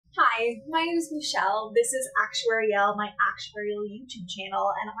Hi, my name is Michelle. This is Actuarial, my actuarial YouTube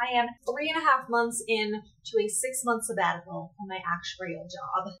channel, and I am 3.5 months into a 6-month sabbatical from my actuarial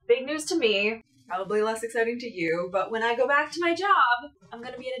job. Big news to me, probably less exciting to you, but when I go back to my job, I'm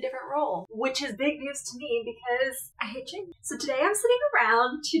going to be in a different role, which is big news to me because I hate change. So today I'm sitting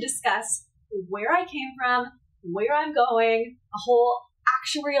around to discuss where I came from, where I'm going, a whole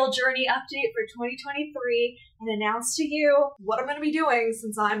actuarial journey update for 2023, and announce to you what I'm going to be doing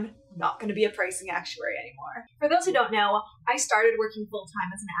since I'm not going to be a pricing actuary anymore. For those who don't know, I started working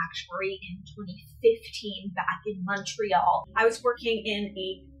full-time as an actuary in 2015 back in Montreal. I was working in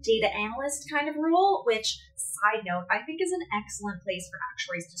a data analyst kind of role, which, side note, I think is an excellent place for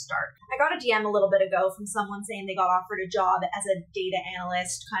actuaries to start. I got a DM a little bit ago from someone saying they got offered a job as a data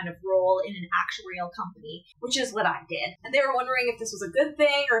analyst kind of role in an actuarial company, which is what I did. And they were wondering if this was a good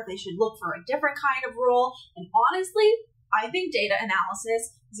thing or if they should look for a different kind of role. And honestly, I think data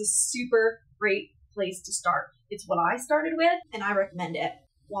analysis is a super great place to start. It's what I started with, and I recommend it.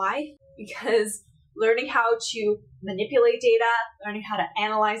 Why? Because learning how to manipulate data, learning how to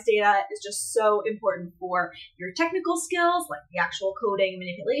analyze data is just so important for your technical skills, like the actual coding and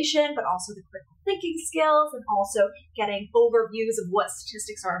manipulation, but also the critical thinking skills and also getting overviews of what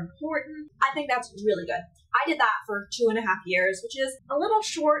statistics are important. I think that's really good. I did that for 2.5 years, which is a little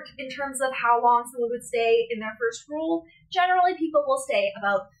short in terms of how long someone would stay in their first role. Generally, people will stay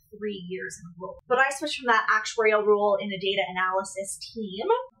about 3 years in a role. But I switched from that actuarial role in a data analysis team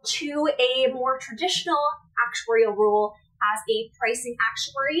to a more traditional actuarial role as a pricing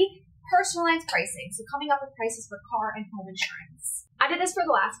actuary, personalized pricing, so coming up with prices for car and home insurance. I did this for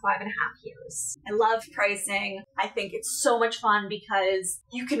the last 5.5 years. I love pricing. I think it's so much fun because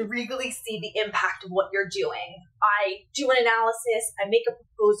you can really see the impact of what you're doing. I do an analysis, I make a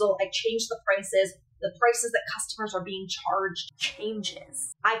proposal, I change the prices that customers are being charged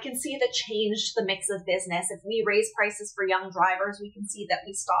changes. I can see the change to the mix of business. If we raise prices for young drivers, we can see that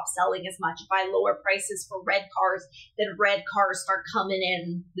we stop selling as much. If I lower prices for red cars, then red cars start coming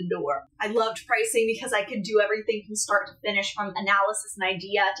in the door. I loved pricing because I could do everything from start to finish, from analysis and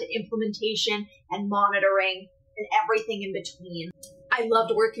idea to implementation and monitoring and everything in between. I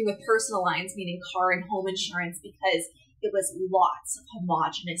loved working with personal lines, meaning car and home insurance, because it was lots of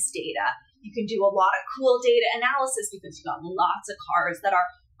homogeneous data. You can do a lot of cool data analysis because you've got lots of cars that are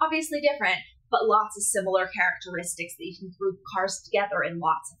obviously different, but lots of similar characteristics that you can group cars together in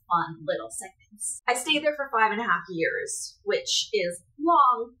lots of fun little segments. I stayed there for 5.5 years, which is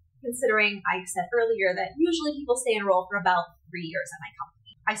long considering I said earlier that usually people stay in a role for about 3 years at my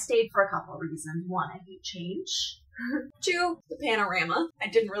company. I stayed for a couple of reasons. One, I hate change. 2, the panorama. I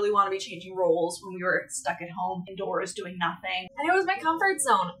didn't really want to be changing roles when we were stuck at home indoors doing nothing. And it was my comfort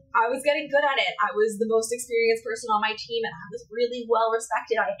zone. I was getting good at it. I was the most experienced person on my team and I was really well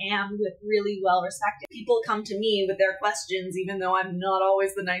respected. I am really well respected. People come to me with their questions, even though I'm not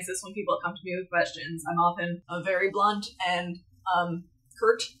always the nicest when people come to me with questions. I'm often very blunt and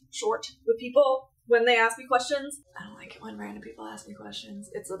curt, short with people when they ask me questions. I don't like it when random people ask me questions.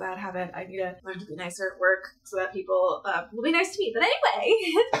 It's a bad habit. I need to learn to be nicer at work so that people will be nice to me. But anyway,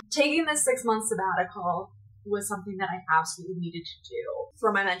 taking this 6-month sabbatical was something that I absolutely needed to do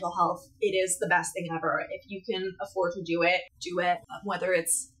for my mental health. It is the best thing ever. If you can afford to do it, do it. Whether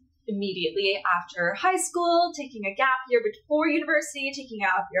it's immediately after high school, taking a gap year before university, taking a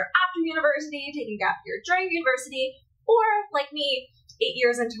gap year after university, taking a gap year during university, or like me, 8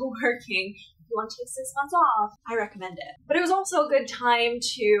 years into working, you want to take 6 months off, I recommend it. But it was also a good time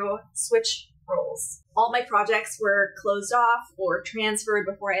to switch roles. All my projects were closed off or transferred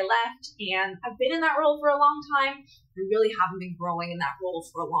before I left, and I've been in that role for a long time. I really haven't been growing in that role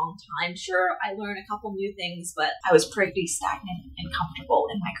for a long time. Sure, I learned a couple new things, but I was pretty stagnant and comfortable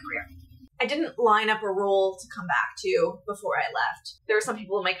in my career. I didn't line up a role to come back to before I left. There were some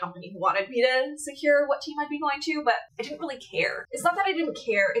people in my company who wanted me to secure what team I'd be going to, but I didn't really care. It's not that I didn't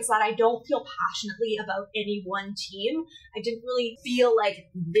care, it's that I don't feel passionately about any one team. I didn't really feel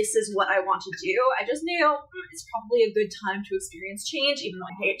like this is what I want to do. I just knew it's probably a good time to experience change, even though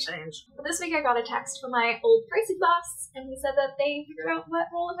I hate change. But this week I got a text from my old pricing boss, and he said that they figured out what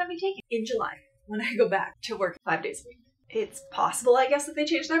role I'm going to be taking in July when I go back to work 5 days a week. It's possible, I guess, that they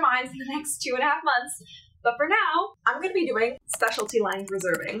change their minds in the next 2.5 months. But for now, I'm going to be doing specialty lines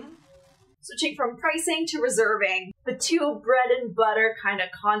reserving. Switching from pricing to reserving, the two bread and butter kind of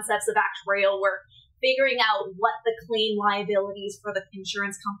concepts of actuarial work, figuring out what the claim liabilities for the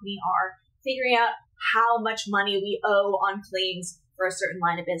insurance company are, figuring out how much money we owe on claims for a certain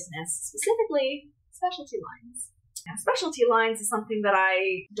line of business, specifically specialty lines. And specialty lines is something that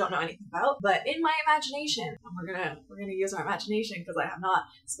I don't know anything about, but in my imagination, and we're gonna use our imagination because I have not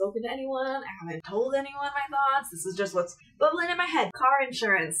spoken to anyone, I haven't told anyone my thoughts. This is just what's bubbling in my head. Car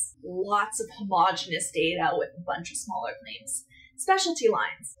insurance, lots of homogenous data with a bunch of smaller claims. Specialty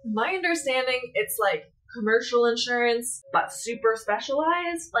lines, my understanding, it's like commercial insurance, but super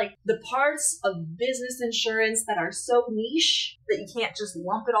specialized. Like the parts of business insurance that are so niche that you can't just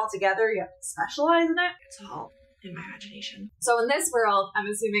lump it all together. You have to specialize in it. It's all in my imagination. So in this world, I'm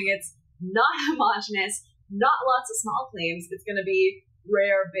assuming it's not homogenous, not lots of small claims. It's going to be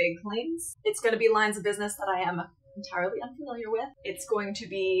rare, big claims. It's going to be lines of business that I am entirely unfamiliar with. It's going to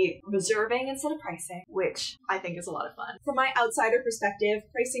be reserving instead of pricing, which I think is a lot of fun. From my outsider perspective,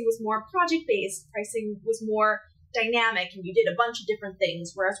 pricing was more project-based. Pricing was more dynamic, and you did a bunch of different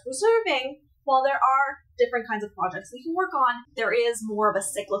things, whereas reserving, while there are different kinds of projects that you can work on, there is more of a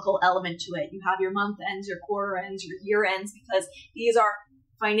cyclical element to it. You have your month ends, your quarter ends, your year ends, because these are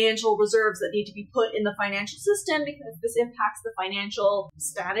financial reserves that need to be put in the financial system because this impacts the financial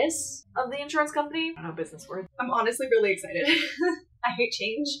status of the insurance company. I don't know business words. I'm honestly really excited. I hate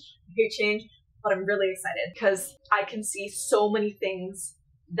change, but I'm really excited because I can see so many things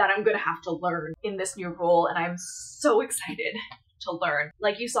that I'm going to have to learn in this new role, and I'm so excited to learn.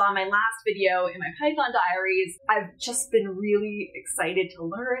 Like you saw in my last video in my Python diaries, I've just been really excited to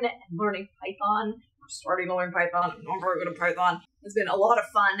learn, and learning Python, I'm starting to learn Python, I'm not very good at Python, has been a lot of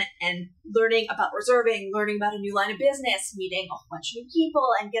fun, and learning about reserving, learning about a new line of business, meeting a whole bunch of new people,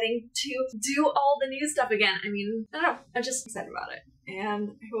 and getting to do all the new stuff again. I mean, I don't know, I'm just excited about it.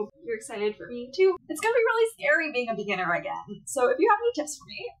 And I hope you're excited for me too. It's gonna be really scary being a beginner again. So if you have any tips for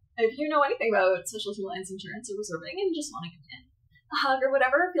me, if you know anything about specialty lines insurance or reserving and just want to give me a hug or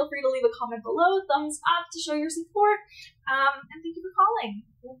whatever, feel free to leave a comment below, thumbs up to show your support. And thank you for calling.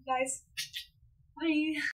 Love you guys. Bye.